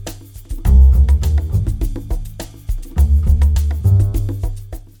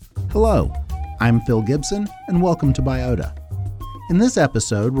Hello, I'm Phil Gibson, and welcome to Biota. In this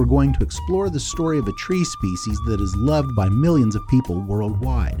episode, we're going to explore the story of a tree species that is loved by millions of people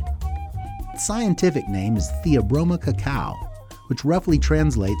worldwide. Its scientific name is Theobroma cacao, which roughly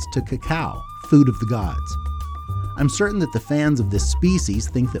translates to cacao, food of the gods. I'm certain that the fans of this species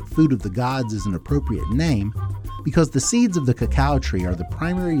think that food of the gods is an appropriate name because the seeds of the cacao tree are the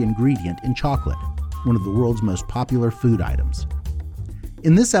primary ingredient in chocolate, one of the world's most popular food items.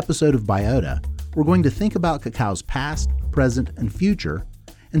 In this episode of Biota, we're going to think about cacao's past, present, and future,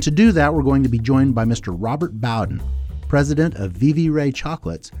 and to do that we're going to be joined by Mr. Robert Bowden, president of Vivi Ray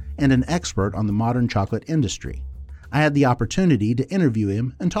Chocolates and an expert on the modern chocolate industry. I had the opportunity to interview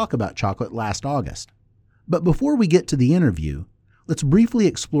him and talk about chocolate last August. But before we get to the interview, let's briefly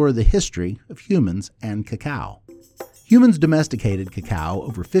explore the history of humans and cacao. Humans domesticated cacao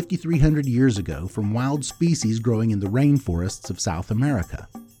over 5,300 years ago from wild species growing in the rainforests of South America.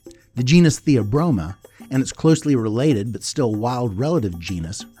 The genus Theobroma and its closely related but still wild relative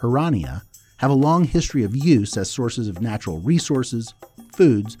genus, Herrania, have a long history of use as sources of natural resources,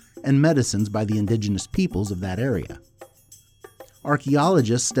 foods, and medicines by the indigenous peoples of that area.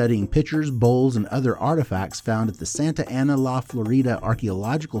 Archaeologists studying pitchers, bowls, and other artifacts found at the Santa Ana la Florida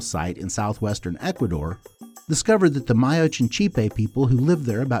archaeological site in southwestern Ecuador discovered that the Mayo Chinchipe people who lived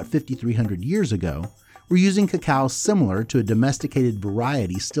there about 5,300 years ago were using cacao similar to a domesticated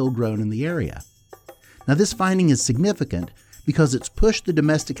variety still grown in the area. Now, this finding is significant because it's pushed the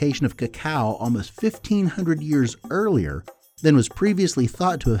domestication of cacao almost 1,500 years earlier than was previously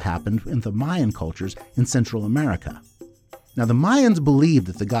thought to have happened in the Mayan cultures in Central America. Now, the Mayans believed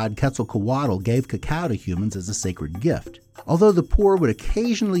that the god Quetzalcoatl gave cacao to humans as a sacred gift. Although the poor would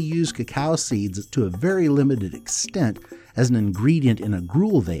occasionally use cacao seeds to a very limited extent as an ingredient in a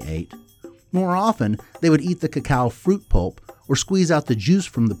gruel they ate, more often they would eat the cacao fruit pulp or squeeze out the juice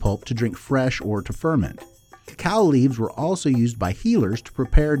from the pulp to drink fresh or to ferment. Cacao leaves were also used by healers to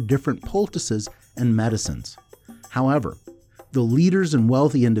prepare different poultices and medicines. However, the leaders and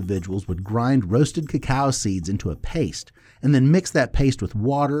wealthy individuals would grind roasted cacao seeds into a paste and then mix that paste with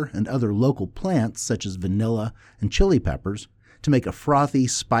water and other local plants such as vanilla and chili peppers to make a frothy,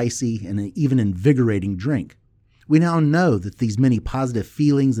 spicy, and even invigorating drink. We now know that these many positive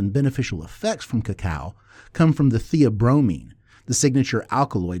feelings and beneficial effects from cacao come from the theobromine, the signature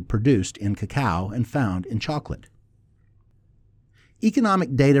alkaloid produced in cacao and found in chocolate.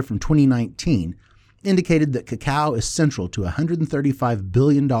 Economic data from 2019 indicated that cacao is central to a $135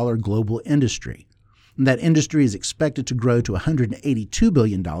 billion global industry, and that industry is expected to grow to $182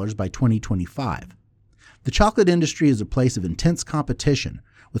 billion by 2025. The chocolate industry is a place of intense competition,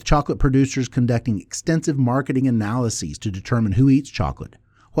 with chocolate producers conducting extensive marketing analyses to determine who eats chocolate,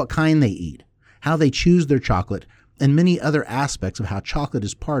 what kind they eat, how they choose their chocolate, and many other aspects of how chocolate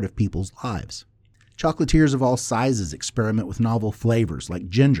is part of people's lives. Chocolatiers of all sizes experiment with novel flavors like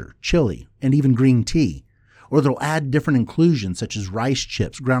ginger, chili, and even green tea, or they'll add different inclusions such as rice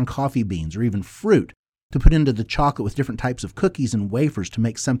chips, ground coffee beans, or even fruit to put into the chocolate with different types of cookies and wafers to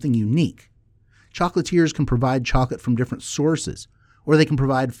make something unique. Chocolatiers can provide chocolate from different sources, or they can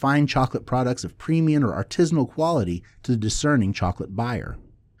provide fine chocolate products of premium or artisanal quality to the discerning chocolate buyer.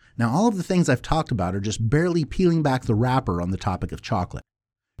 Now, all of the things I've talked about are just barely peeling back the wrapper on the topic of chocolate.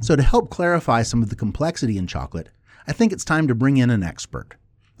 So to help clarify some of the complexity in chocolate, I think it's time to bring in an expert.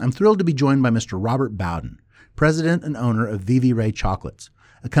 I'm thrilled to be joined by Mr. Robert Bowden, president and owner of Vivi Ray Chocolates,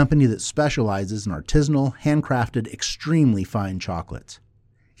 a company that specializes in artisanal, handcrafted, extremely fine chocolates.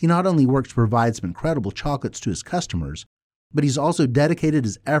 He not only works to provide some incredible chocolates to his customers, but he's also dedicated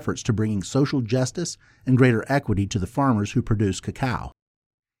his efforts to bringing social justice and greater equity to the farmers who produce cacao.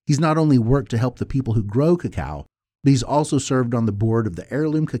 He's not only worked to help the people who grow cacao, but he's also served on the board of the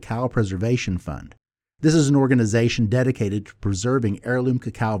Heirloom Cacao Preservation Fund. This is an organization dedicated to preserving heirloom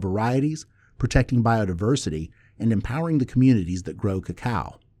cacao varieties, protecting biodiversity, and empowering the communities that grow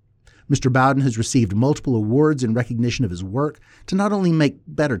cacao. Mr. Bowden has received multiple awards in recognition of his work to not only make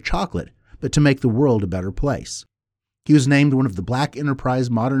better chocolate, but to make the world a better place. He was named one of the Black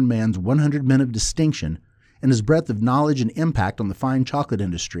Enterprise Modern Man's 100 Men of Distinction, and his breadth of knowledge and impact on the fine chocolate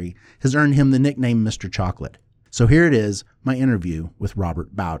industry has earned him the nickname Mr. Chocolate. So here it is, my interview with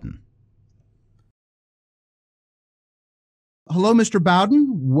Robert Bowden. Hello, Mr. Bowden.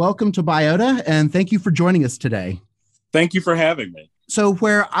 Welcome to Biota, and thank you for joining us today. Thank you for having me. So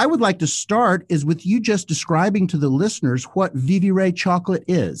where I would like to start is with you just describing to the listeners what Vivi Ray Chocolate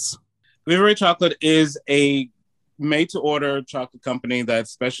is. Vivi Ray Chocolate is a made-to-order chocolate company that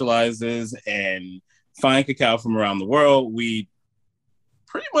specializes in fine cacao from around the world. We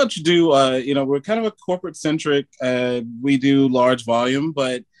pretty much do, we're kind of a corporate-centric. We do large volume,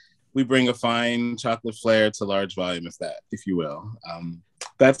 but we bring a fine chocolate flair to large volume, if you will.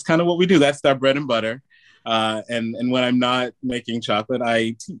 That's kind of what we do. That's our bread and butter. And when I'm not making chocolate,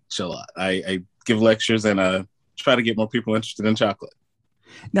 I teach a lot. I give lectures and try to get more people interested in chocolate.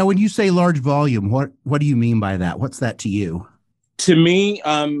 Now, when you say large volume, what do you mean by that? What's that to you? To me,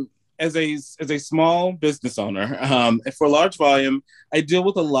 as a small business owner, for large volume, I deal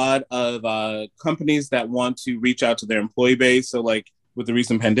with a lot of companies that want to reach out to their employee base. So, like with the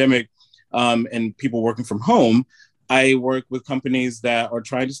recent pandemic and people working from home, I work with companies that are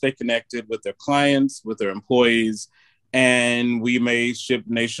trying to stay connected with their clients, with their employees, and we may ship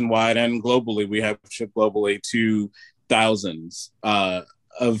nationwide and globally. We have shipped globally to thousands of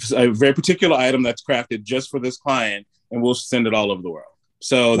a very particular item that's crafted just for this client, and we'll send it all over the world.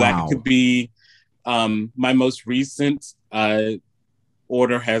 So that could be my most recent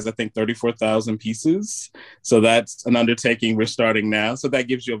order has, I think, 34,000 pieces. So that's an undertaking we're starting now. So that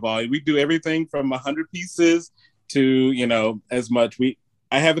gives you a volume. We do everything from 100 pieces to, as much.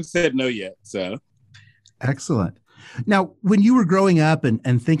 I haven't said no yet. So excellent. Now, when you were growing up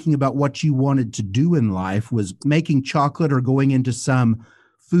and thinking about what you wanted to do in life, was making chocolate or going into some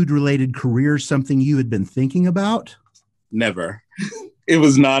food-related career something you had been thinking about? Never. It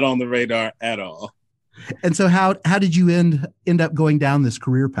was not on the radar at all. And so how did you end up going down this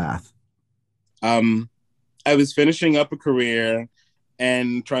career path? I was finishing up a career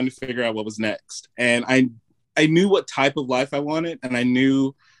and trying to figure out what was next. And I knew what type of life I wanted, and I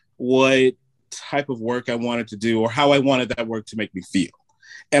knew what type of work I wanted to do or how I wanted that work to make me feel.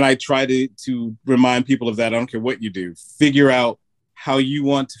 And I try to remind people of that. I don't care what you do. Figure out how you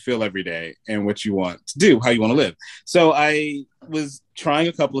want to feel every day and what you want to do, how you want to live. So I was trying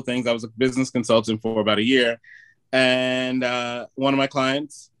a couple of things. I was a business consultant for about a year. And one of my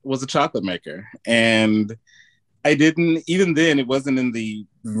clients was a chocolate maker. And even then, it wasn't in the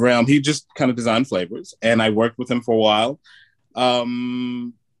realm. He just kind of designed flavors. And I worked with him for a while.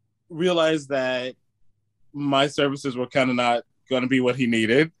 Realized that my services were kind of not going to be what he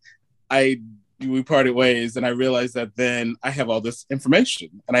needed. We parted ways, and I realized that then I have all this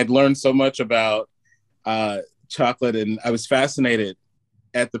information, and I'd learned so much about chocolate, and I was fascinated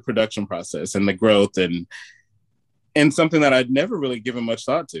at the production process and the growth, and something that I'd never really given much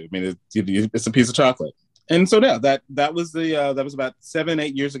thought to. I mean, it's a piece of chocolate, and so yeah, that was about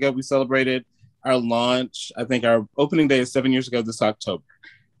 7-8 years ago. We celebrated our launch. I think our opening day is 7 years ago this October.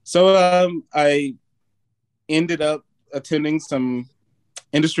 So I ended up attending some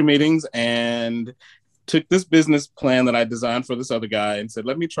industry meetings and took this business plan that I designed for this other guy and said,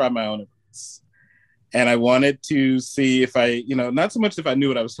 let me try my own advice. And I wanted to see if I, not so much if I knew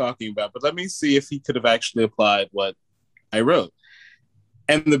what I was talking about, but let me see if he could have actually applied what I wrote.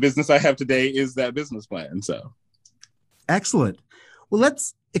 And the business I have today is that business plan. So excellent. Well,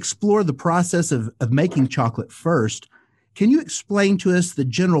 let's explore the process of making chocolate first. Can you explain to us the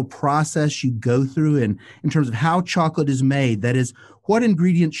general process you go through in terms of how chocolate is made? That is, what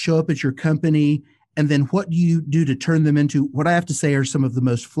ingredients show up at your company, and then what do you do to turn them into what I have to say are some of the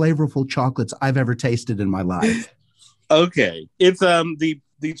most flavorful chocolates I've ever tasted in my life? Okay. It's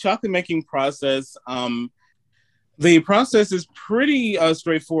the chocolate making process. The process is pretty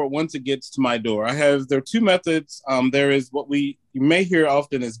straightforward once it gets to my door. There are two methods. There is what you may hear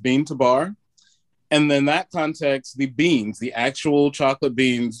often as bean to bar. And then that context, the beans, the actual chocolate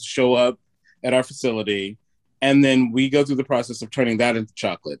beans show up at our facility. And then we go through the process of turning that into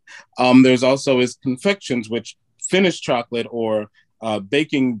chocolate. There's also confections, which finished chocolate or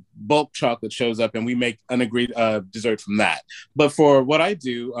baking bulk chocolate shows up, and we make an agreed dessert from that. But for what I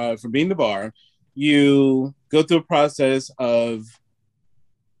do, for bean to bar, you go through a process of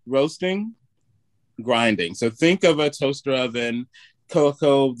roasting, grinding. So think of a toaster oven.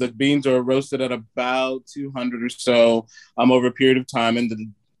 Cocoa, the beans are roasted at about 200 or so over a period of time,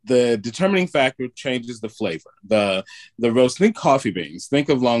 and the determining factor changes the flavor. The roast, think coffee beans, think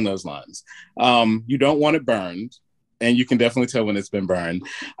of along those lines. You don't want it burned, and you can definitely tell when it's been burned.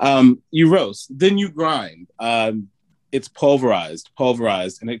 You roast, then you grind. It's pulverized,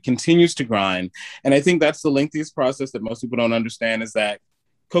 and it continues to grind. And I think that's the lengthiest process that most people don't understand, is that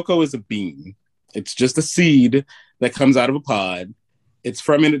cocoa is a bean. It's just a seed that comes out of a pod. It's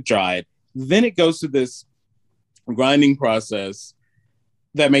fermented, dried. Then it goes to this grinding process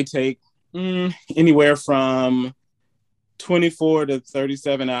that may take anywhere from 24 to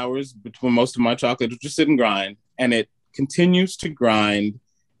 37 hours between most of my chocolate will just sit and grind. And it continues to grind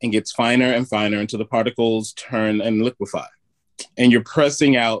and gets finer and finer until the particles turn and liquefy. And you're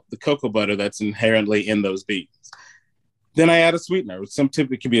pressing out the cocoa butter that's inherently in those beans. Then I add a sweetener.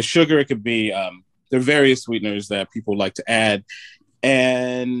 It could be a sugar. It could be, there are various sweeteners that people like to add.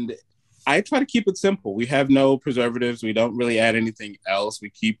 And I try to keep it simple. We have no preservatives. We don't really add anything else. We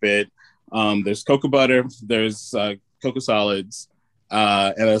keep it. There's cocoa butter. There's cocoa solids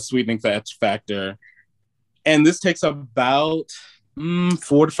and a sweetening factor. And this takes about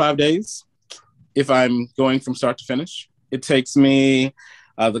 4 to 5 days if I'm going from start to finish. It takes me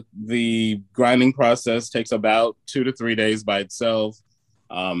the grinding process takes about 2 to 3 days by itself.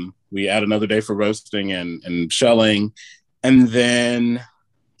 We add another day for roasting and shelling, and then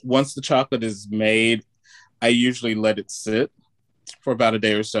once the chocolate is made, I usually let it sit for about a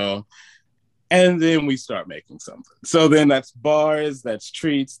day or so. And then we start making something. So then that's bars, that's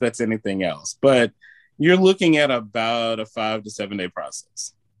treats, that's anything else. But you're looking at about a 5 to 7 day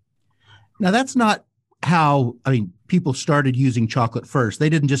process. Now, that's not how, I mean, people started using chocolate first. They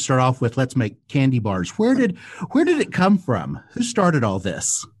didn't just start off with, let's make candy bars. Where did it come from? Who started all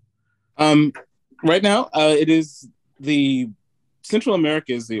this? Right now, it is the Central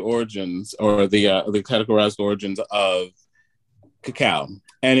America is the origins or the categorized origins of cacao.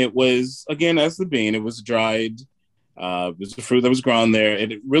 And it was, again, as the bean, it was dried. It was the fruit that was grown there.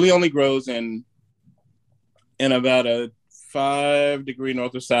 It really only grows in about a 5 degree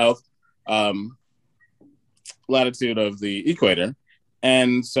north or south latitude of the equator.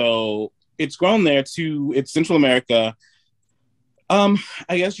 And so it's grown there it's Central America. I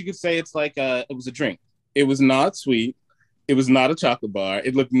guess you could say it's like it was a drink. It was not sweet. It was not a chocolate bar.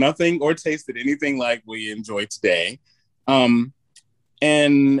 It looked nothing or tasted anything like we enjoy today.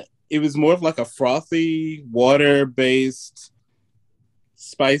 And it was more of like a frothy, water-based,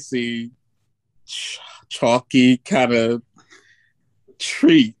 spicy, chalky kind of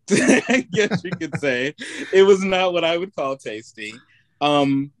treat, I guess you could say. It was not what I would call tasty.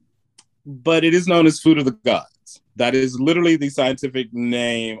 But it is known as food of the gods. That is literally the scientific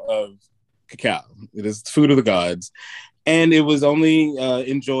name of cacao. It is food of the gods. And it was only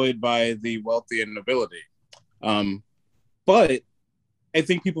enjoyed by the wealthy and nobility. But I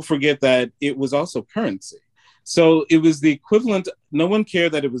think people forget that it was also currency. So it was the equivalent. No one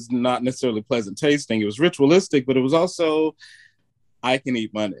cared that it was not necessarily pleasant tasting. It was ritualistic, but it was also, I can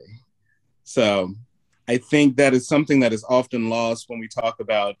eat money. So I think that is something that is often lost when we talk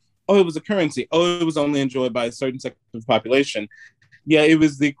about, oh, it was a currency. Oh, it was only enjoyed by a certain sector of the population. Yeah, it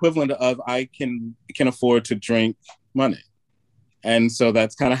was the equivalent of I can afford to drink money. And so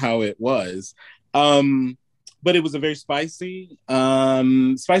that's kind of how it was. But it was a very spicy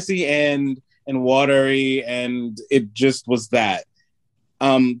and watery, and it just was that.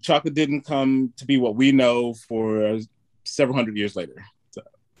 Chocolate didn't come to be what we know for several hundred years later. So.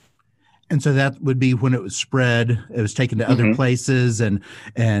 And so that would be when it was spread. It was taken to other places, and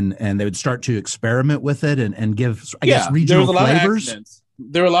they would start to experiment with it and give, I guess, regional flavors.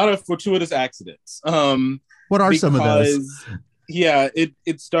 There were a lot of fortuitous accidents. What are some of those? Yeah,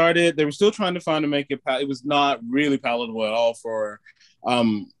 it started. They were still trying to find to make it. It was not really palatable at all for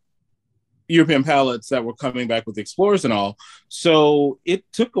European palates that were coming back with the explorers and all. So it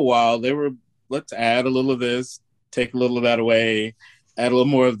took a while. They were, let's add a little of this, take a little of that away, add a little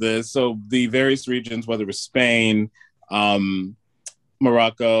more of this. So the various regions, whether it was Spain,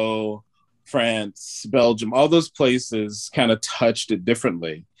 Morocco, France, Belgium, all those places kind of touched it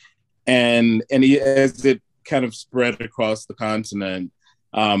differently. And as it kind of spread across the continent,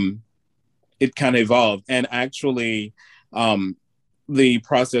 it kind of evolved. And actually, the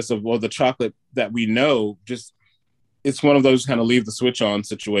process of, well, the chocolate that we know, just, it's one of those kind of leave the switch on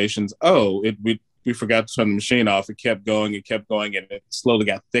situations. Oh, we forgot to turn the machine off. It kept going, and it slowly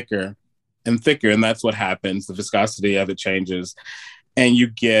got thicker and thicker. And that's what happens. The viscosity of it changes, and you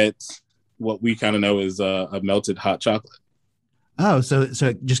get what we kind of know is a melted hot chocolate. Oh, so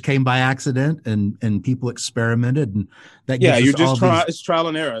it just came by accident, and people experimented, and that gives you're just it's trial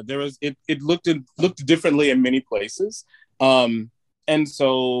and error. There was it looked differently in many places, and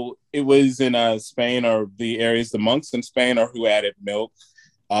so it was in Spain, or the areas, the monks in Spain, or who added milk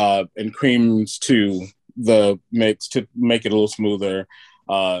and creams to the mix to make it a little smoother,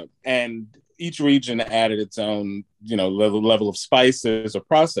 and each region added its own level of spices or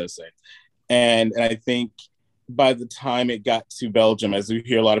processing, and I think by the time it got to Belgium, as we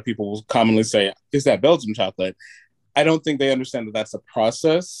hear a lot of people commonly say, is that Belgian chocolate? I don't think they understand that that's a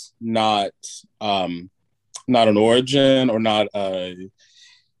process, not an origin, or not a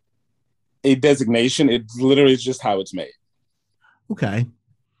designation. It literally is just how it's made. Okay.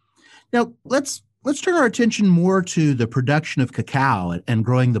 Now let's turn our attention more to the production of cacao and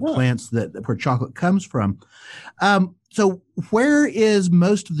growing the plants where chocolate comes from. So where is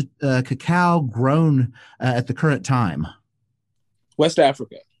most of the cacao grown at the current time? West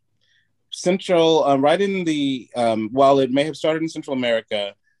Africa. Central, right in the, while it may have started in Central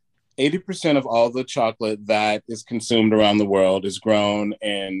America, 80% of all the chocolate that is consumed around the world is grown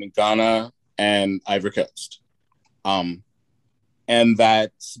in Ghana and Ivory Coast. Um, and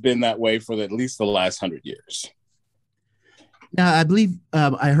that's been that way for at least the last 100 years. Now, I believe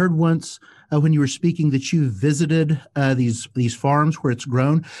I heard once when you were speaking that you visited these farms where it's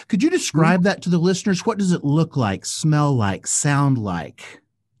grown. Could you describe that to the listeners? What does it look like, smell like, sound like?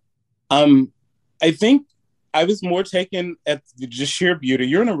 I think I was more taken at the just sheer beauty.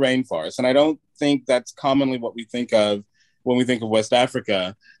 You're in a rainforest, and I don't think that's commonly what we think of when we think of West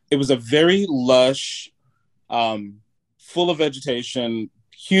Africa. It was a very lush, full of vegetation,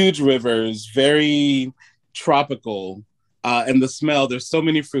 huge rivers, very tropical. And the smell, there's so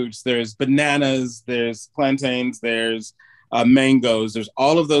many fruits. There's bananas, there's plantains, there's mangoes. There's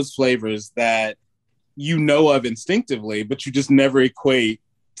all of those flavors that you know of instinctively, but you just never equate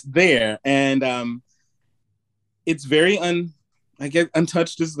there. And it's very I guess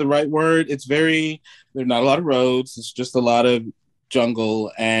untouched is the right word. There's not a lot of roads. It's just a lot of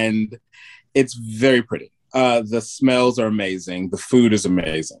jungle, and it's very pretty. The smells are amazing. The food is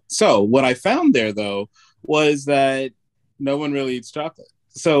amazing. So what I found there, though, was that no one really eats chocolate.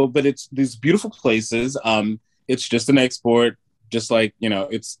 So, but it's these beautiful places. It's just an export, just like,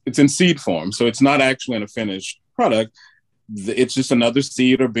 it's in seed form. So it's not actually in a finished product. It's just another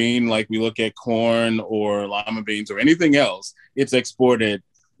seed or bean, like we look at corn or lima beans or anything else. It's exported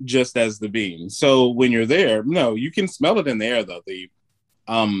just as the bean. So when you're there, no, you can smell it in the air, though.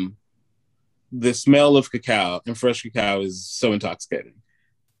 The smell of cacao and fresh cacao is so intoxicating.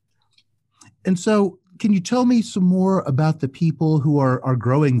 And so, can you tell me some more about the people who are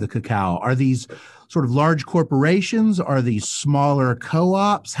growing the cacao? Are these sort of large corporations? Are these smaller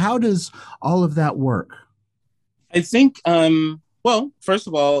co-ops? How does all of that work? I think, well, first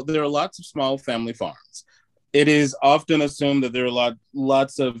of all, there are lots of small family farms. It is often assumed that there are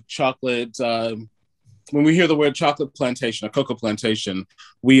lots of chocolate. When we hear the word chocolate plantation, a cocoa plantation,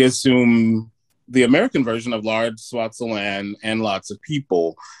 we assume the American version of large swaths of land and lots of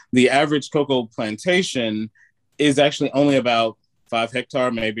people. The average cocoa plantation is actually only about 5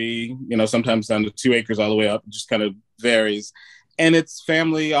 hectares, maybe, sometimes down to 2 acres all the way up. It just kind of varies. And it's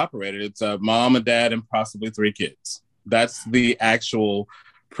family operated. It's a mom, a dad, and possibly 3 kids. That's the actual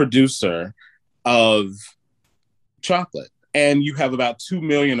producer of chocolate. And you have about 2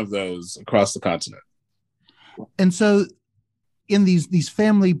 million of those across the continent. And so in these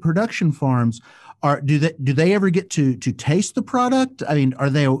family production farms, do they ever get to taste the product? I mean, are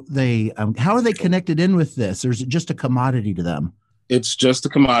they how are they connected in with this, or is it just a commodity to them? It's just a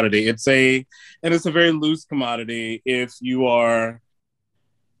commodity. It's a very loose commodity. If you are,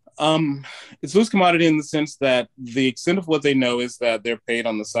 it's loose commodity in the sense that the extent of what they know is that they're paid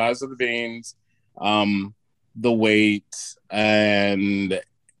on the size of the beans, the weight, and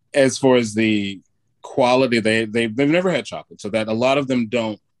as far as the quality, they've never had chocolate, so that a lot of them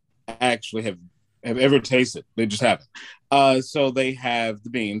don't actually have ever tasted. They just haven't. So they have the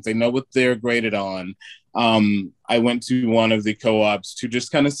beans. They know what they're graded on. I went to one of the co-ops to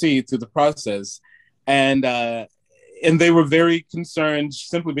just kind of see through the process, and they were very concerned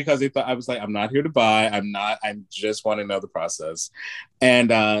simply because they thought I was like, I'm not here to buy. I just want to know the process,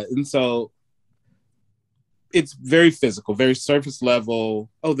 and so it's very physical, very surface level.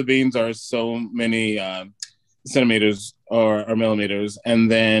 Oh, the beans are so many centimeters or millimeters, and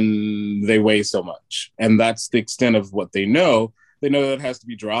then they weigh so much. And that's the extent of what they know. They know that it has to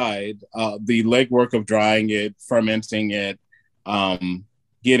be dried. The legwork of drying it, fermenting it,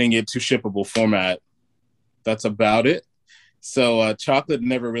 getting it to shippable format, that's about it. So chocolate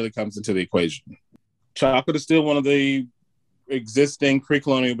never really comes into the equation. Chocolate is still one of the existing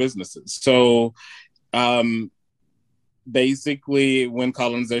pre-colonial businesses. So basically, when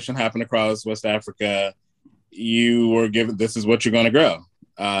colonization happened across West Africa, you were given, this is what you're going to grow.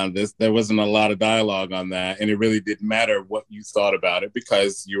 There wasn't a lot of dialogue on that, and it really didn't matter what you thought about it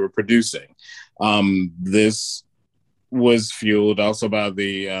because you were producing. This was fueled also by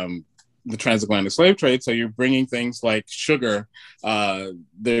the transatlantic slave trade. So you're bringing things like sugar.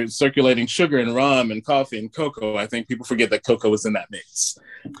 They're circulating sugar and rum and coffee and cocoa. I think people forget that cocoa was in that mix.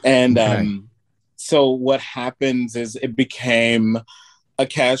 And so what happens is it became a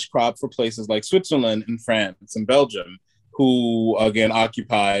cash crop for places like Switzerland and France and Belgium, who again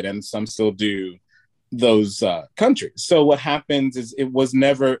occupied, and some still do, those countries. So what happens is it was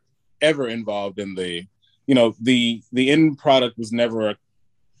never ever involved in the end product was never a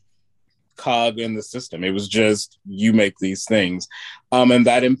cog in the system. It was just, you make these things, and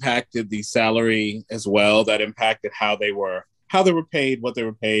that impacted the salary as well. That impacted how they were paid, what they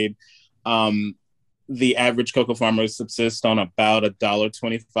were paid. the average cocoa farmer subsists on about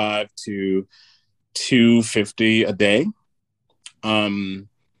 $1.25 to $2.50 a day.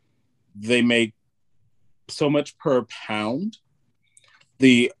 They make so much per pound.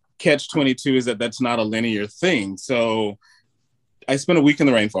 The catch 22 is that that's not a linear thing. So I spent a week in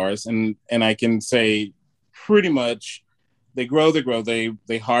the rainforest, and I can say pretty much they grow,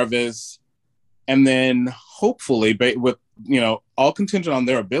 they harvest, and then hopefully, with all contingent on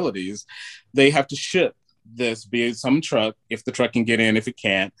their abilities, they have to ship this via some truck, if the truck can get in, if it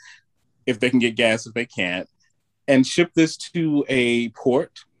can't, if they can get gas, if they can't, and ship this to a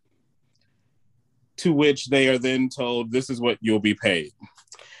port, to which they are then told, this is what you'll be paid.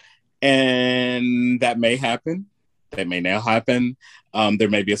 And that may happen. That may now happen. There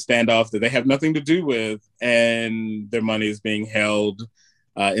may be a standoff that they have nothing to do with, and their money is being held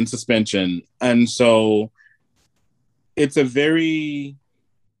in suspension. And so it's a very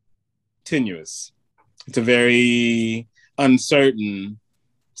tenuous, it's a very uncertain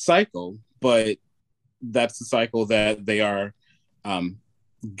cycle, but that's the cycle that they are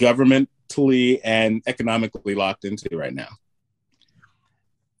governmentally and economically locked into right now.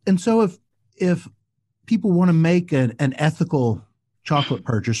 And so if people want to make an ethical chocolate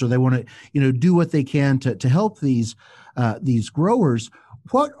purchase, or they want to, do what they can to help these growers,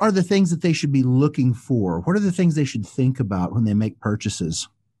 what are the things that they should be looking for? What are the things they should think about when they make purchases?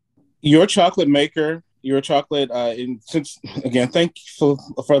 Your chocolate maker, your chocolate, since again, thank you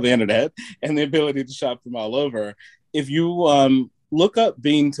for the internet and the ability to shop from all over. If you look up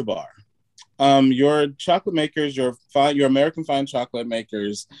Bean to Bar, your chocolate makers, your American fine chocolate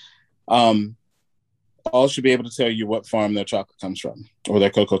makers, all should be able to tell you what farm their chocolate comes from or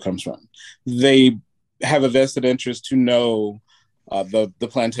their cocoa comes from. They have a vested interest to know the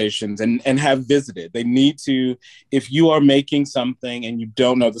plantations and have visited. They need to, if you are making something and you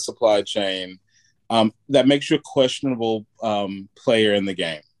don't know the supply chain, that makes you a questionable player in the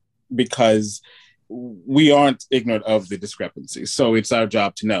game, because we aren't ignorant of the discrepancies. So it's our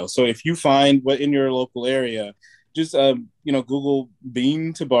job to know. So if you find what in your local area, just Google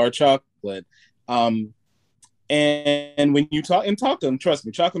Bean to Bar chocolate. And when you talk to them, trust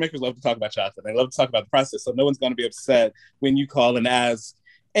me, chocolate makers love to talk about chocolate. They love to talk about the process. So no one's going to be upset when you call and ask.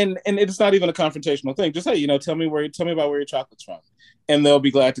 And it's not even a confrontational thing. Just hey, tell me about where your chocolate's from, and they'll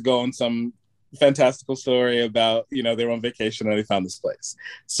be glad to go on some fantastical story about they're on vacation and they found this place.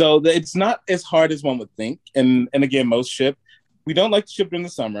 So it's not as hard as one would think. And again, most ship. We don't like to ship during the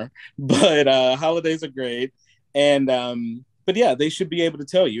summer, but holidays are great. And but yeah, they should be able to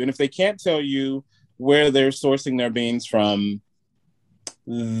tell you. And if they can't tell you where they're sourcing their beans from,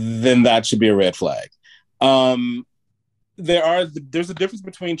 then that should be a red flag. There's a difference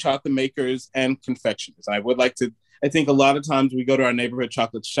between chocolate makers and confectioners. I think a lot of times we go to our neighborhood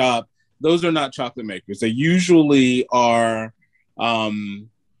chocolate shop, those are not chocolate makers. They usually are,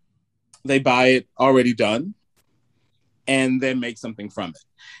 they buy it already done and then make something from it.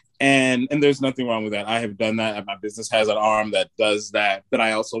 And there's nothing wrong with that. I have done that. My business has an arm that does that, but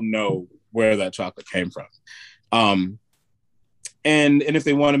I also know where that chocolate came from. And if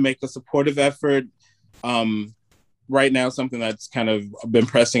they want to make a supportive effort, right now, something that's kind of been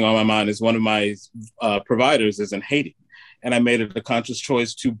pressing on my mind is one of my providers is in Haiti. And I made it a conscious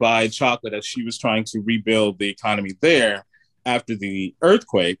choice to buy chocolate as she was trying to rebuild the economy there after the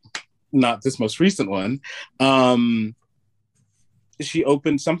earthquake, not this most recent one. She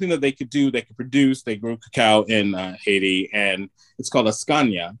opened something that they could do, they could produce. They grew cacao in Haiti, and it's called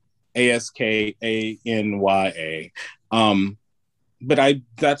Askanya, Askanya. But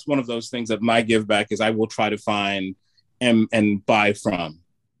that's one of those things that my give back is I will try to find and buy from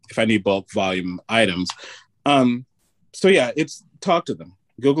if I need bulk volume items. So yeah, it's talk to them.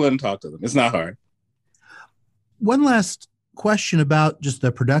 Google it and talk to them. It's not hard. One last question about just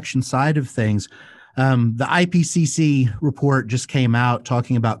the production side of things. The IPCC report just came out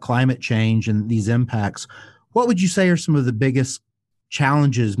talking about climate change and these impacts. What would you say are some of the biggest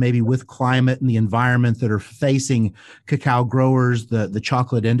challenges maybe with climate and the environment that are facing cacao growers, the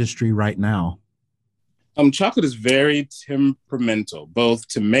chocolate industry right now? Chocolate is very temperamental, both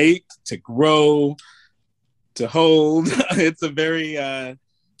to make, to grow, to hold. It's a very,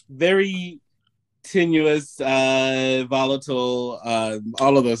 very tenuous, volatile,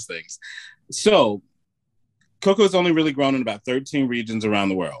 all of those things. So cocoa is only really grown in about 13 regions around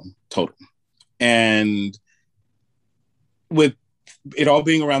the world total. And with it all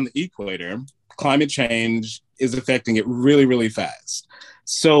being around the equator, climate change is affecting it really, really fast.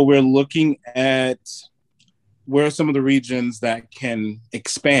 So we're looking at where are some of the regions that can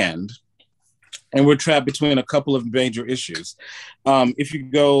expand. And we're trapped between a couple of major issues. If you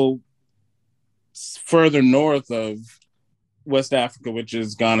go further north of West Africa, which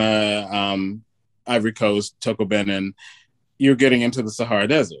is Ghana, Ivory Coast, Togo Benin, you're getting into the Sahara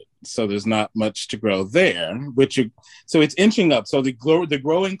Desert. So there's not much to grow there, so it's inching up. So the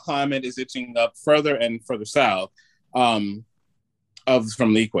growing climate is inching up further and further south from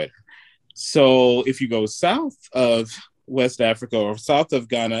the equator. So if you go south of West Africa or south of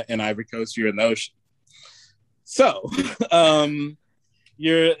Ghana and Ivory Coast, you're in the ocean. So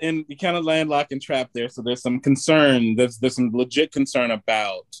you're kind of landlocked and trapped there. So there's some concern. There's some legit concern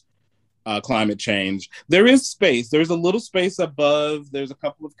about climate change. There is space. There's a little space above. There's a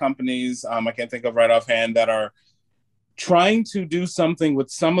couple of companies I can't think of right offhand that are trying to do something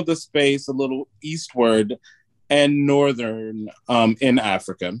with some of the space a little eastward and northern in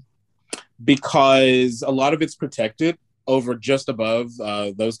Africa, because a lot of it's protected over just above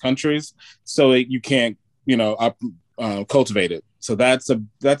those countries, so you can't cultivate it. So that's a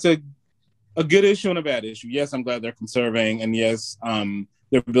good issue and a bad issue. Yes, I'm glad they're conserving, and yes,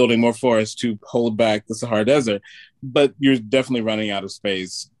 they're building more forests to hold back the Sahara Desert, but you're definitely running out of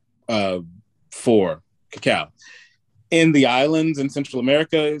space for cacao. In the islands in Central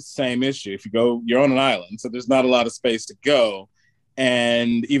America, same issue. If you go, you're on an island, so there's not a lot of space to go.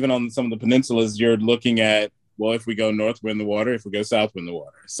 And even on some of the peninsulas, you're looking at, well, if we go north, we're in the water. If we go south, we're in the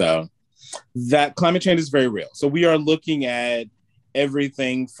water. So that climate change is very real. So we are looking at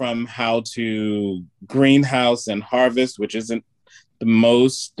everything from how to greenhouse and harvest, which isn't the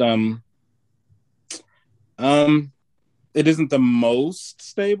most it isn't the most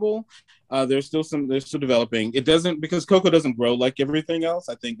stable. They're still developing. It doesn't, because cocoa doesn't grow like everything else.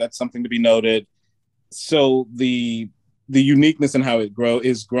 I think that's something to be noted. So the uniqueness in how it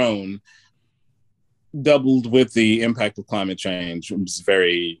is grown, doubled with the impact of climate change, is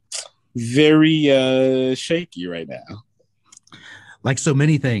very, very shaky right now. Like so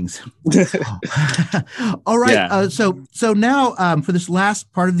many things. All right. Yeah. So now for this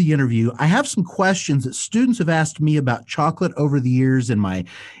last part of the interview, I have some questions that students have asked me about chocolate over the years in my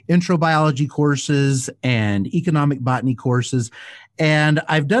intro biology courses and economic botany courses. And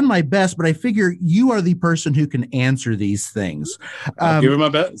I've done my best, but I figure you are the person who can answer these things. I'll give it my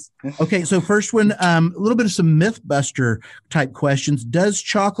best. Okay, so first one, a little bit of some Mythbuster type questions. Does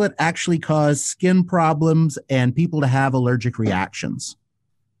chocolate actually cause skin problems and people to have allergic reactions?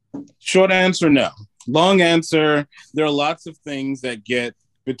 Short answer, no. Long answer, there are lots of things that get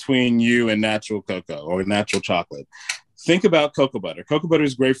between you and natural cocoa or natural chocolate. Think about cocoa butter. Cocoa butter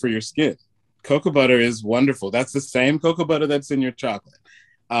is great for your skin. Cocoa butter is wonderful. That's the same cocoa butter that's in your chocolate.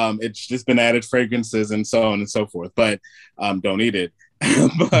 It's just been added fragrances and so on and so forth, but don't eat it.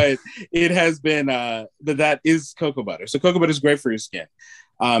 But it has been, that is cocoa butter. So cocoa butter is great for your skin.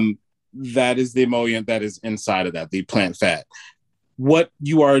 That is the emollient that is inside of that, the plant fat. What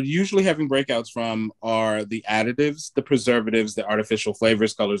you are usually having breakouts from are the additives, the preservatives, the artificial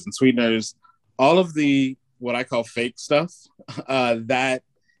flavors, colors, and sweeteners, all of the, what I call fake stuff, that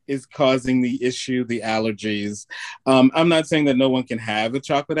is causing the issue, the allergies. I'm not saying that no one can have a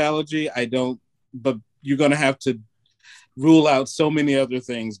chocolate allergy. But you're going to have to rule out so many other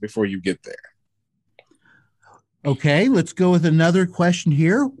things before you get there. Okay, let's go with another question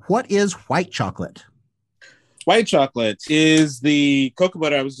here. What is white chocolate? White chocolate is the cocoa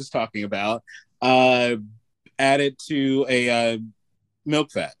butter I was just talking about, added to a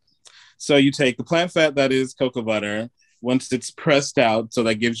milk fat. So you take the plant fat that is cocoa butter, once it's pressed out, so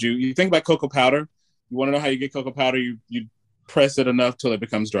that gives you think about cocoa powder. You want to know how you get cocoa powder? You press it enough till it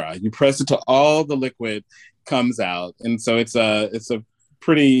becomes dry. You press it till all the liquid comes out. And so it's a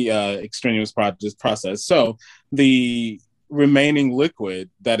pretty extraneous process. So the remaining liquid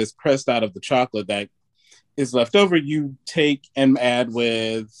that is pressed out of the chocolate that is left over, you take and add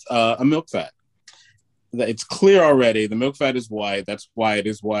with a milk fat. It's clear already. The milk fat is white. That's why it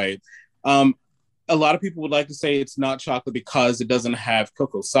is white. A lot of people would like to say it's not chocolate because it doesn't have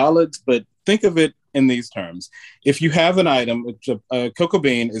cocoa solids, but think of it in these terms. If you have an item, a cocoa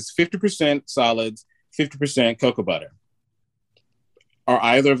bean is 50% solids, 50% cocoa butter. Are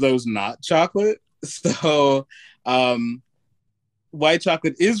either of those not chocolate? So white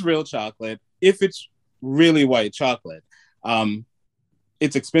chocolate is real chocolate if it's really white chocolate.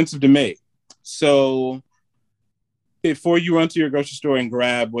 It's expensive to make. So before you run to your grocery store and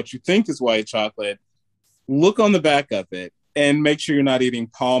grab what you think is white chocolate, look on the back of it and make sure you're not eating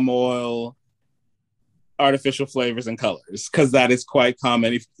palm oil, artificial flavors, and colors, because that is quite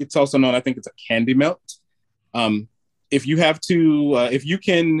common. It's also known, I think it's a candy melt. If you have to, if you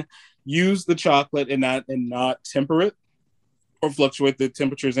can use the chocolate and not temper it or fluctuate the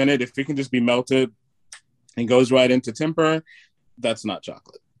temperatures in it, if it can just be melted and goes right into temper, that's not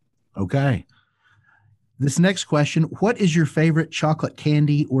chocolate. Okay. This next question, what is your favorite chocolate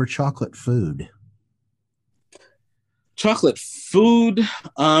candy or chocolate food? Chocolate food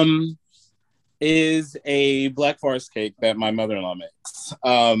is a Black Forest cake that my mother-in-law makes.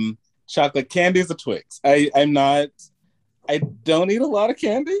 Chocolate candy is a Twix. I don't eat a lot of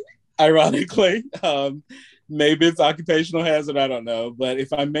candy, ironically. Maybe it's occupational hazard, I don't know. But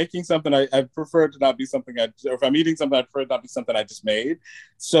if I'm making something, I prefer it to not be something or if I'm eating something, I prefer it not be something I just made.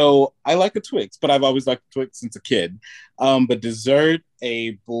 So I like a Twix, but I've always liked Twix since a kid. But dessert,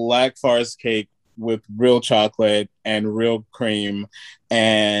 a Black Forest cake with real chocolate and real cream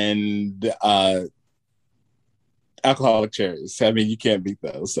and alcoholic cherries. I mean, you can't beat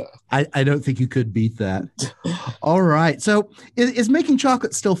those. So. I don't think you could beat that. All right. So is making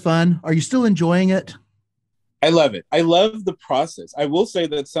chocolate still fun? Are you still enjoying it? I love it. I love the process. I will say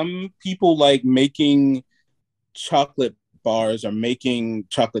that some people like making chocolate bars or making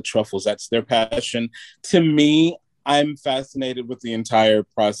chocolate truffles. That's their passion. To me, I'm fascinated with the entire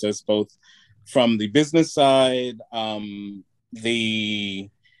process, both from the business side, the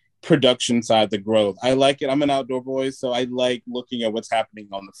production side, the growth. I like it. I'm an outdoor boy, so I like looking at what's happening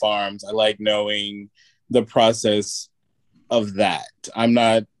on the farms. I like knowing the process of that. I'm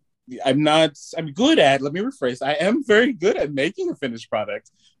good at, let me rephrase, I am very good at making a finished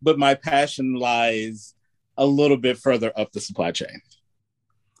product, but my passion lies a little bit further up the supply chain.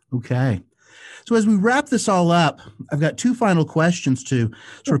 Okay. So as we wrap this all up, I've got two final questions to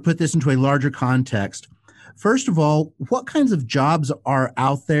sort of put this into a larger context. First of all, what kinds of jobs are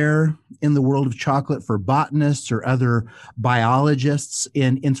out there in the world of chocolate for botanists or other biologists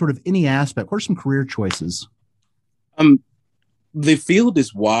in sort of any aspect? What are some career choices? The field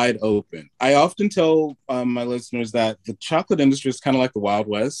is wide open. I often tell my listeners that the chocolate industry is kind of like the Wild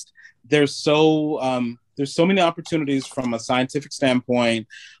West. There's so many opportunities from a scientific standpoint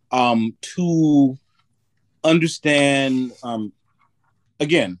to understand,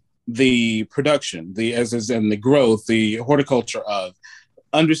 again, the production, the growth, the horticulture of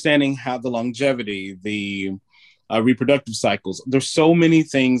understanding how the longevity, the reproductive cycles. There's so many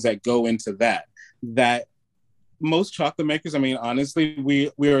things that go into that most chocolate makers, I mean, honestly, we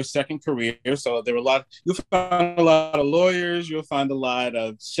are a second career. So you'll find a lot of lawyers, you'll find a lot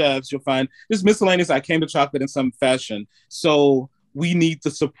of chefs, you'll find just miscellaneous. I came to chocolate in some fashion. So we need the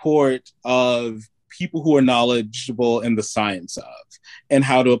support of people who are knowledgeable in the science of and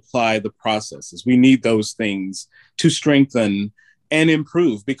how to apply the processes. We need those things to strengthen and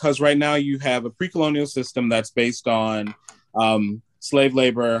improve, because right now you have a pre-colonial system that's based on slave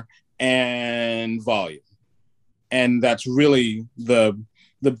labor and volume. And that's really the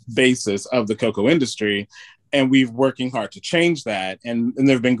basis of the cocoa industry. And we're working hard to change that. And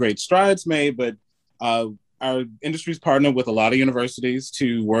there have been great strides made, but our industry's partnered with a lot of universities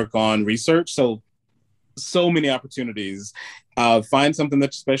to work on research. So many opportunities. Find something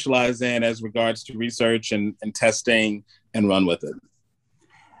that you specialize in as regards to research and testing and run with it.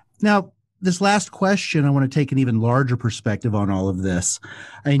 Now, this last question, I want to take an even larger perspective on all of this.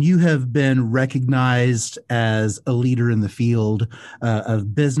 And you have been recognized as a leader in the field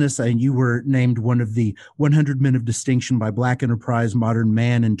of business, and you were named one of the 100 Men of Distinction by Black Enterprise Modern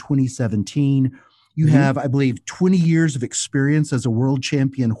Man in 2017. You have, I believe, 20 years of experience as a world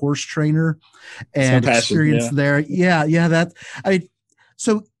champion horse trainer and experience there.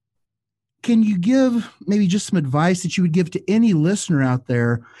 So can you give maybe just some advice that you would give to any listener out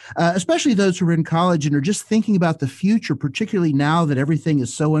there, especially those who are in college and are just thinking about the future, particularly now that everything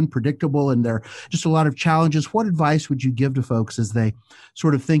is so unpredictable and there are just a lot of challenges? What advice would you give to folks as they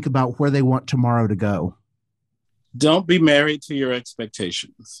sort of think about where they want tomorrow to go? Don't be married to your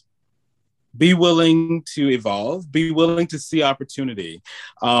expectations. Be willing to evolve. Be willing to see opportunity.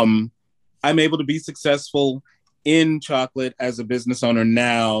 I'm able to be successful in chocolate as a business owner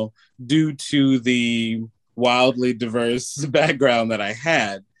now due to the wildly diverse background that I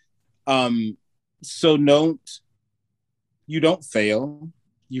had. So you don't fail,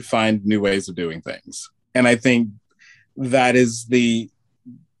 you find new ways of doing things. And I think that is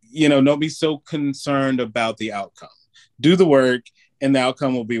don't be so concerned about the outcome. Do the work and the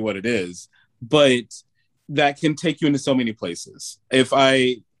outcome will be what it is. But that can take you into so many places.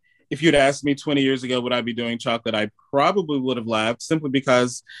 If you'd asked me 20 years ago, would I be doing chocolate? I probably would have laughed, simply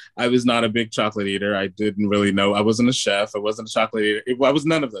because I was not a big chocolate eater. I didn't really know. I wasn't a chef. I wasn't a chocolate eater. I was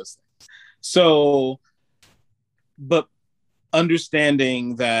none of those things. So, but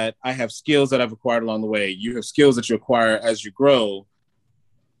understanding that I have skills that I've acquired along the way, you have skills that you acquire as you grow,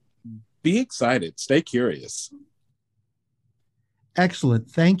 be excited, stay curious. Excellent.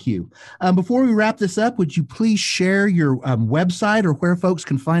 Thank you. Before we wrap this up, would you please share your website or where folks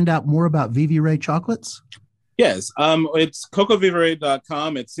can find out more about Vivi Ray chocolates? Yes, it's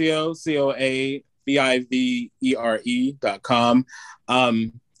cocovivere.com. It's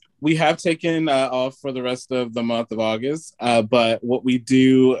COCOAVIVERE.com. We have taken off for the rest of the month of August, but what we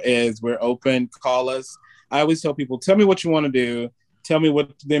do is we're open. Call us. I always tell people, tell me what you want to do. Tell me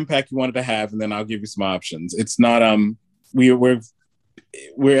what the impact you wanted to have, and then I'll give you some options. It's not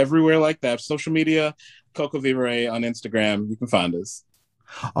we're everywhere like that. Social media, Coco Vivere on Instagram. You can find us.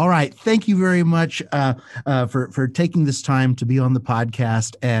 All right. Thank you very much for taking this time to be on the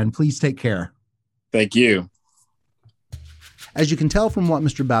podcast, and please take care. Thank you. As you can tell from what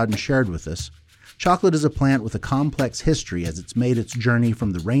Mr. Bowden shared with us, chocolate is a plant with a complex history as it's made its journey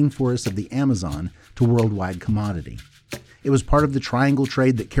from the rainforests of the Amazon to worldwide commodity. It was part of the triangle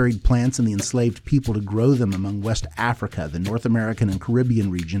trade that carried plants and the enslaved people to grow them among West Africa, the North American and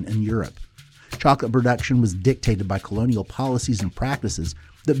Caribbean region, and Europe. Chocolate production was dictated by colonial policies and practices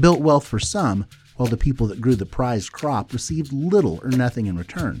that built wealth for some, while the people that grew the prized crop received little or nothing in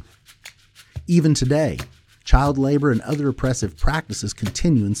return. Even today, child labor and other oppressive practices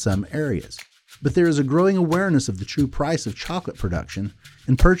continue in some areas. But there is a growing awareness of the true price of chocolate production,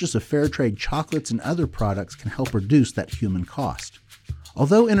 and purchase of fair trade chocolates and other products can help reduce that human cost.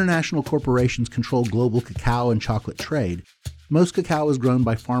 Although international corporations control global cacao and chocolate trade, most cacao is grown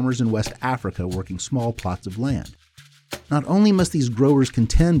by farmers in West Africa working small plots of land. Not only must these growers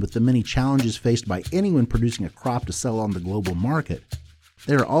contend with the many challenges faced by anyone producing a crop to sell on the global market,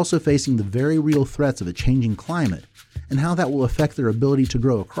 they are also facing the very real threats of a changing climate and how that will affect their ability to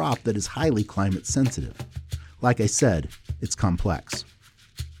grow a crop that is highly climate sensitive. Like I said, it's complex.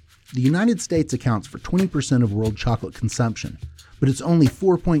 The United States accounts for 20% of world chocolate consumption, but it's only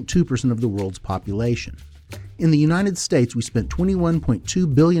 4.2% of the world's population. In the United States, we spent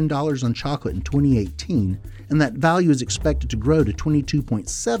 $21.2 billion on chocolate in 2018, and that value is expected to grow to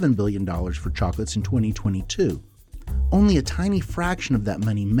 $22.7 billion for chocolates in 2022. Only a tiny fraction of that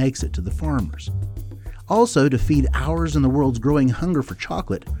money makes it to the farmers. Also, to feed ours and the world's growing hunger for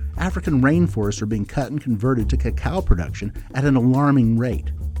chocolate, African rainforests are being cut and converted to cacao production at an alarming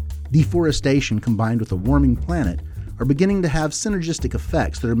rate. Deforestation combined with a warming planet are beginning to have synergistic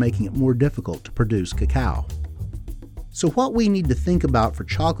effects that are making it more difficult to produce cacao. So what we need to think about for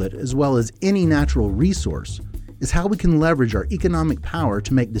chocolate, as well as any natural resource, is how we can leverage our economic power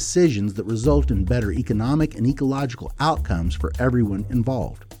to make decisions that result in better economic and ecological outcomes for everyone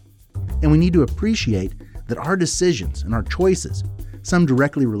involved. And we need to appreciate that our decisions and our choices, some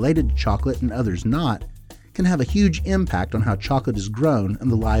directly related to chocolate and others not, can have a huge impact on how chocolate is grown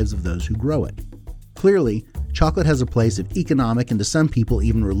and the lives of those who grow it. Clearly, chocolate has a place of economic and to some people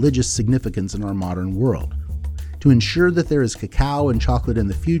even religious significance in our modern world. To ensure that there is cacao and chocolate in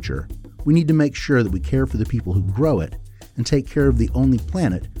the future, we need to make sure that we care for the people who grow it and take care of the only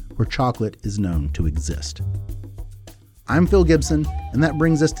planet where chocolate is known to exist. I'm Phil Gibson, and that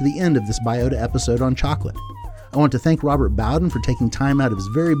brings us to the end of this Biota episode on chocolate. I want to thank Robert Bowden for taking time out of his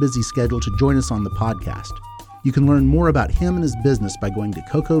very busy schedule to join us on the podcast. You can learn more about him and his business by going to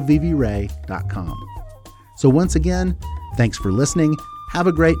cocovivere.com. So once again, thanks for listening, have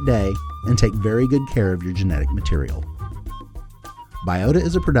a great day, and take very good care of your genetic material. Biota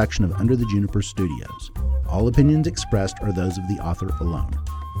is a production of Under the Juniper Studios. All opinions expressed are those of the author alone.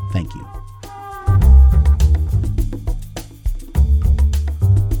 Thank you.